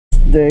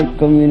the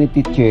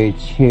community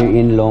church here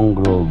in Long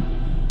Grove.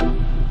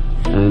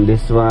 And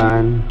this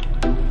one,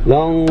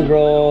 Long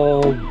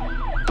Grove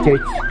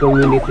Church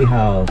Community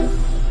House.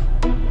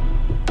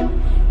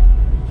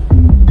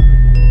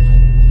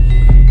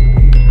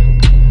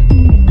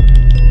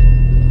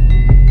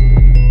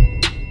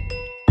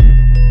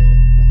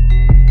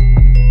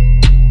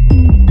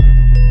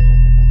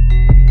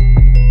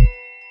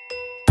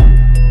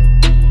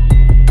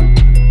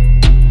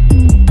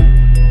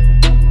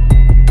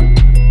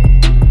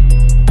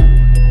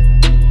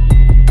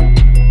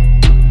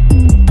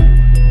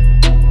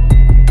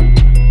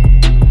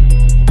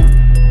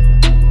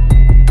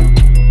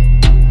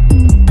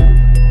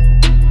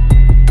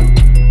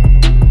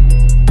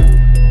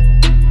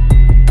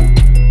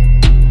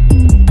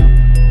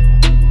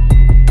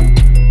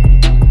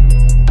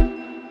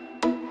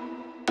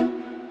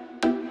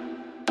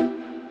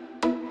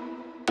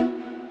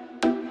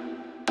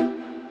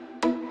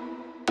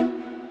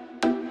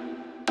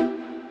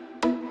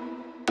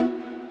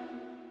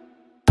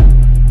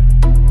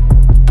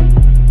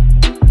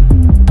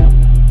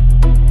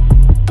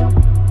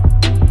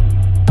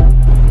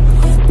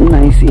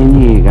 Nice in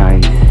here,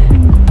 guys.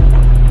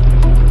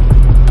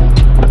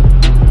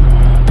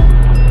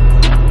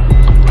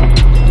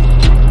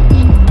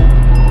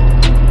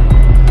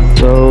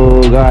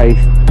 So guys,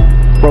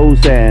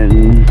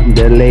 frozen.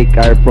 The lake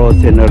are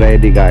frozen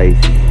already, guys,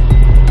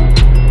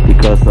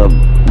 because of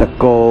the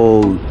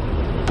cold.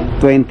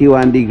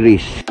 21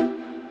 degrees.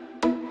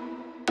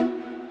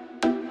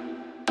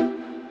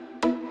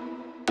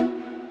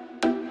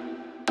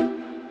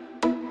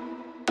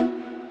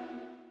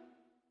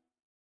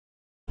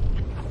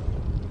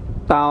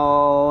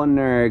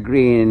 Towner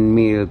Green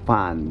Mill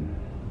Pond,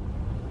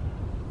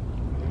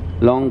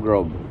 Long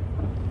Grove.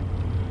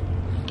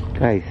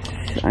 Guys,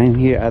 I'm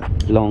here at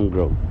Long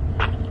Grove.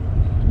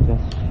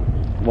 Just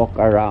walk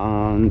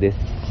around this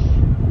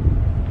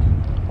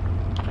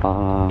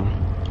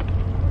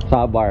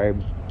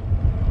suburb.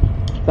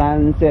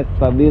 Sunset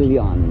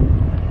Pavilion.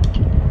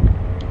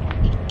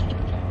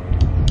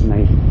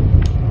 Nice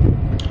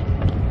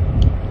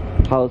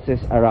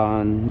houses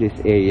around this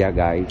area,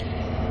 guys.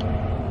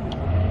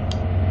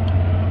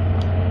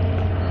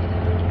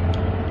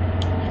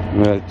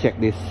 We'll check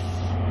this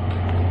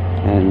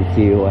and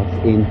see what's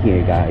in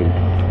here, guys.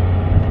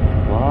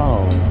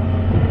 Wow,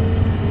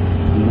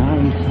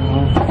 nice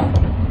house.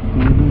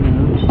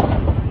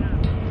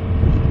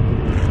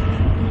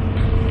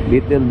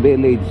 Little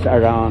village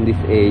around this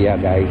area,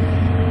 guys,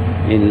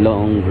 in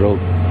Long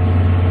Grove.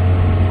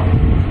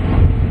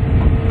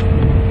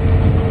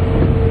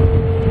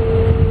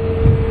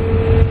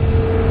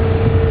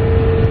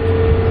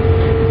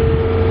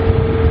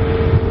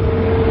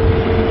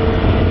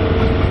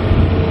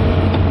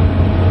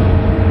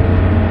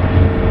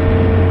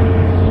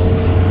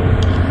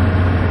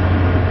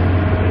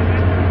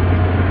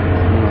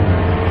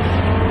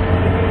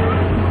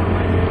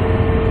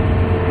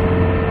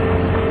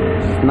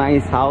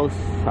 Nice house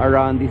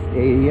around this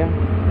area.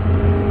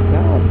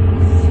 Yes.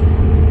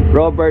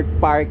 Robert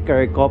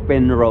Parker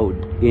Copen Road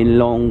in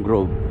Long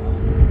Grove.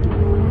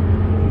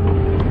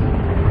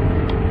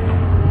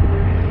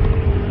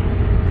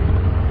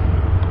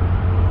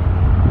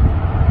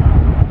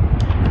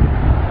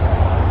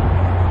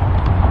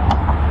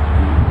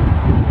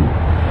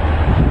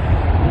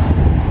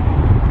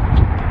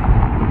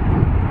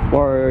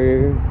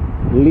 For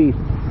lease.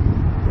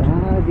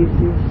 This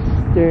is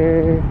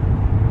the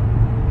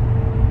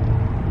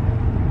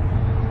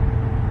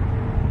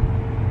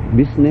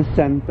business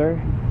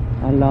center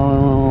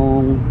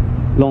along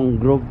Long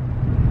Grove.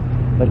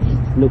 But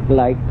look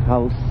like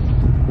house,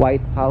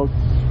 White House.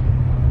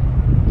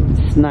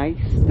 It's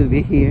nice to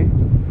be here,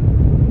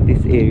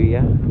 this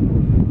area.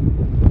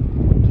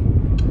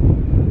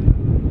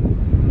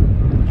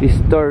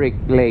 Historic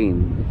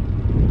Lane.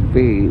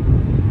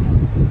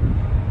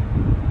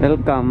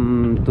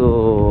 Welcome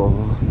to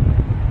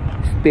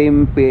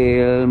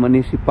Stimpil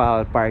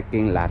Municipal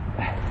Parking Lot.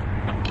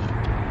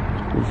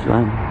 This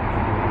one.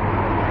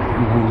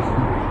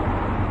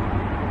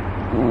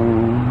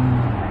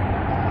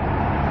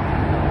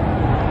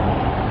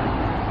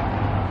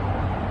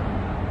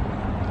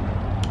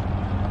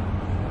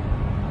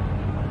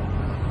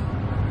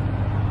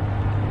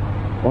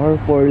 Or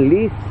for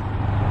lease.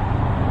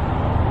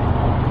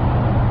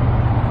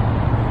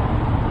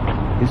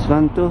 This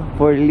one too,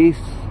 for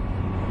lease.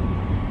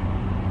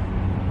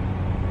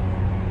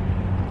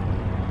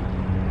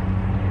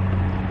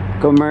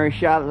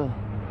 Commercial,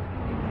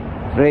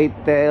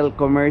 retail,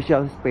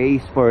 commercial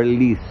space for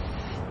lease.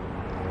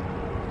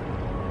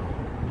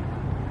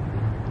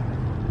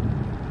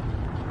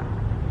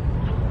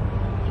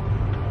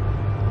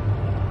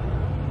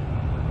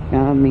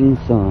 Coming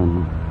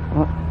soon.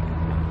 Oh,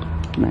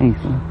 nice.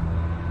 Huh?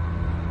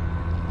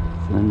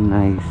 It's a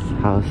nice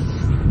house.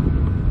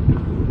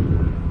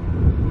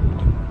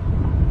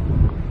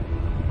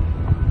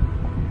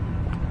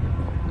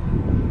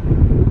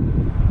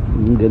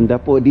 Ang ganda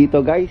po dito,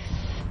 guys.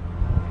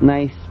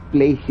 Nice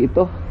place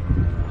ito.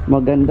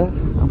 Maganda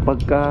ang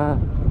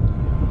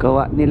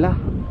pagkagawa nila.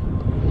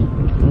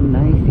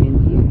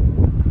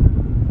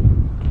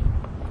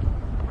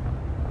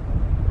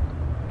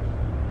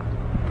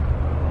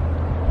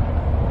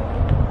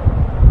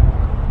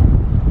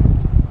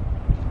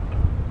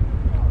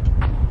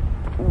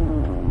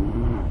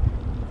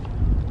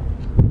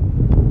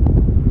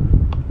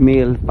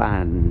 Meal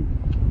pan.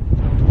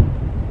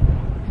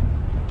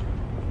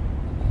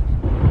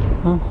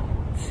 Oh,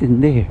 it's in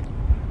there.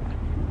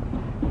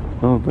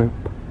 Over.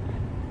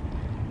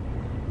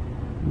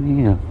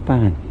 Meal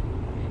pan.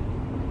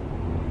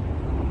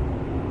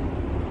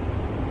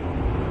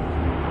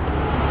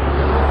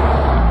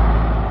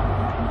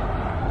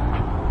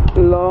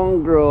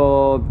 Long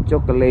Grove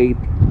chocolate.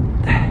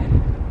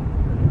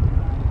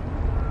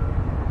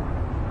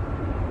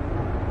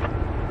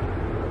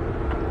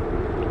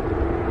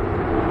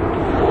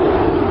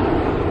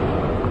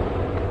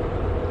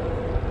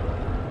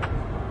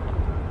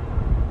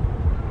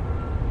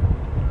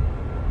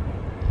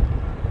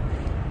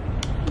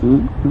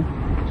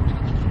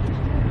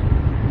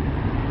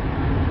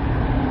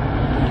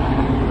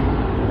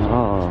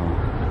 Oh,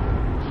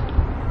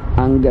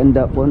 ang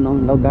ganda po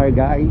ng lugar,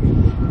 guys,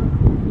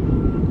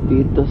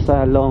 dito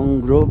sa Long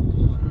Grove.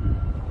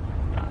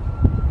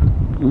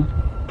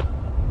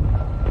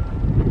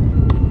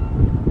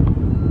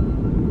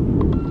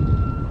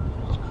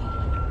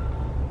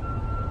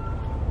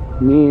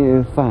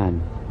 Meal pan.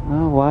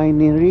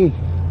 Winery.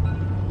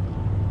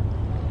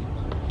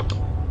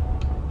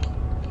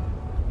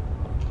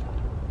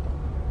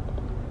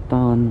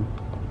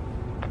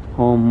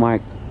 Hallmark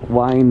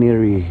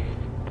Winery.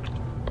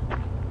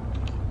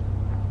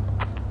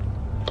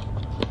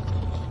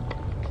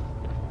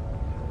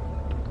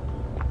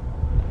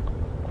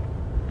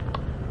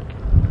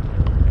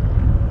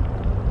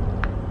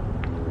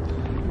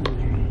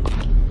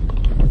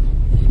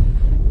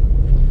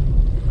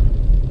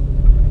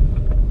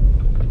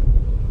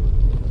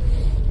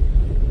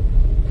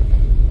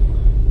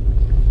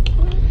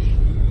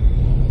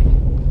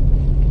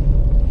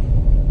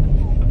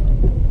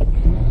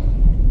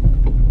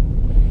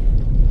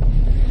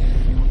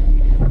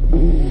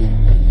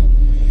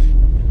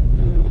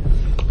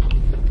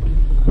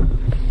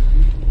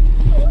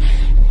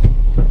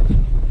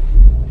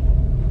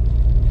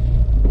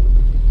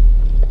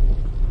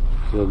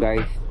 So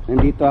guys,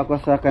 nandito ako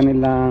sa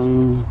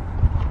kanilang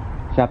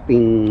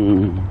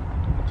shopping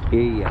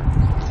area.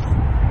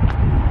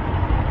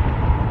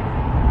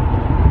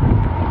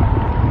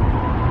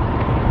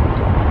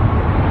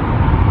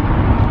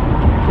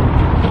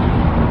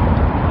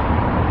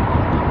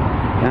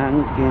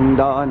 Dunkin'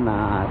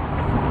 Donuts.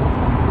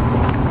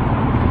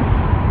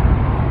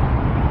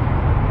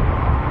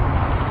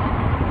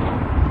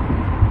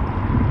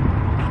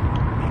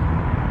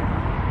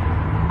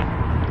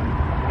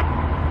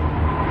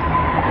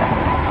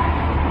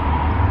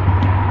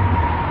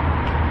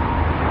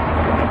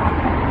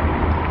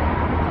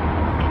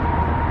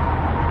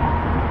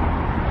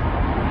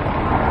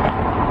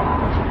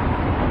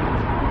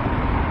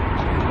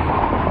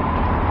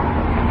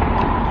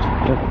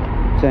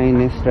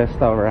 Chinese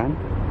restaurant.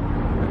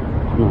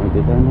 No,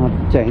 they don't have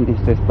Chinese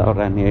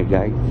restaurant here,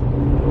 guys.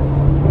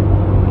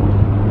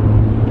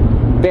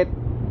 Pet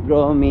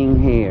grooming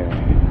here.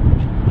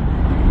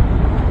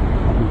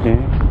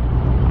 Okay.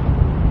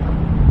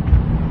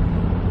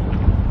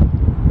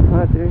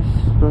 Oh, there's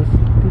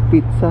Rosti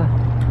Pizza.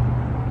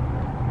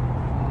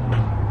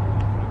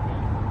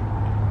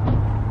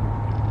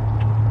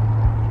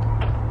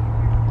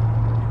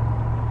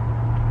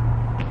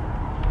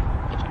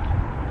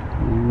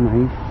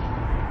 Nice.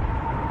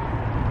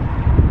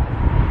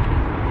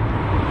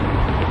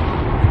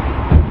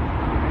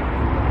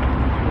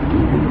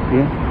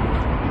 Yeah.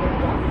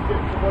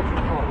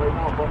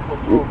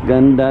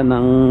 Ganda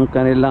ng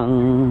kanilang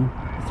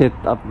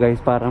setup, guys,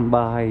 parang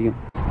bahay yun.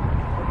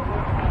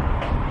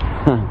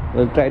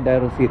 We'll try the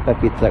Rosita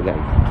Pizza,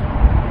 guys.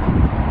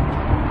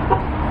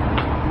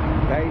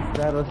 Guys,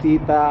 the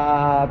Rosita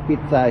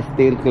Pizza is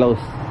still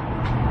closed.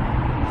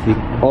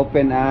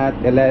 Open at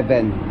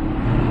 11.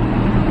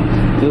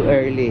 Too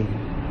early.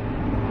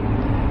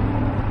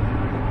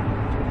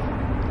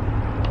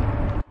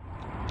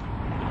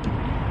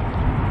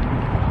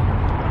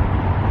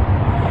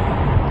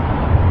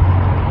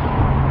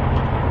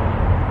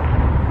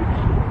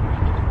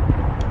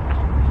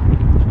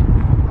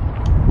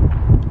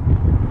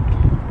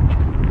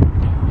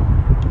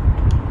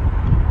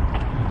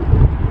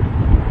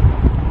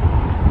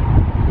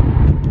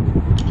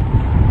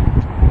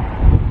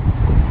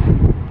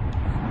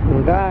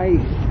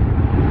 Guys,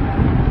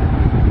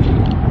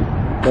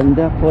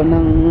 ganda po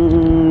ng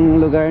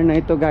lugar na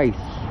ito, guys.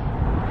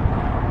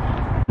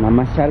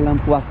 Mamasyal lang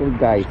po ako,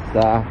 guys,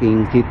 sa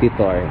aking city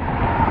tour.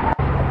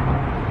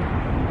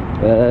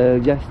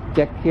 Just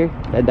check here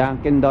the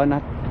Dunkin'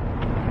 Donut.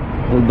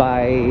 We'll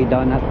buy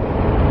donut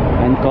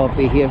and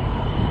coffee here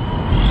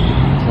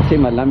kasi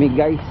malamig,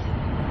 guys.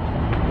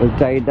 We'll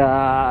try the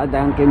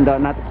Dunkin'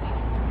 Donut,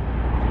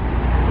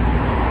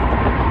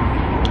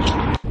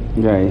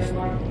 guys.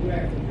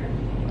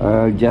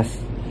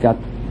 Just got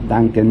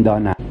Dunkin'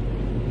 Donut.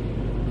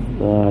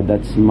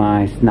 That's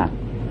my snack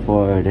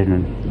for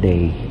the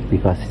day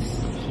because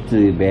it's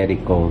very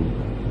cold.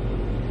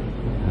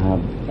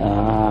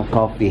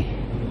 Coffee.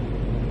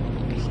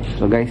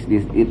 So guys,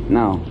 this is it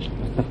now.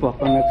 Basta po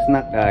ako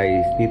nag-snack,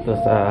 guys, dito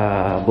sa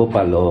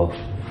Buffalo.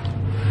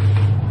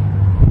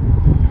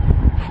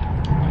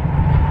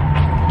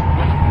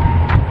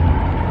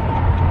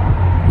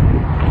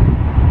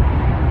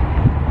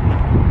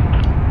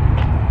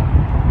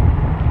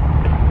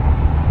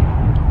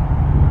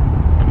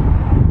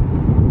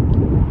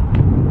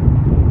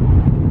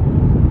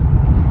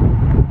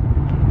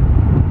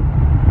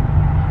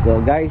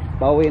 guys,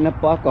 pauwi na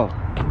po ako.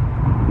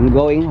 I'm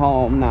going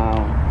home now.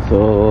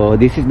 So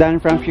this is done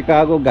from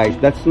Chicago, guys.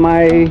 That's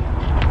my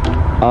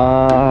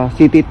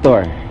city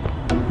tour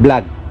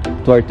vlog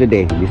for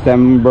today,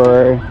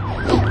 December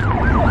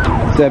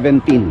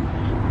 17.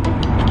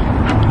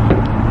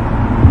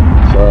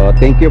 So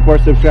thank you for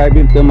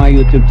subscribing to my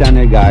YouTube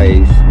channel,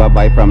 guys. Bye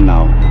bye from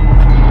now.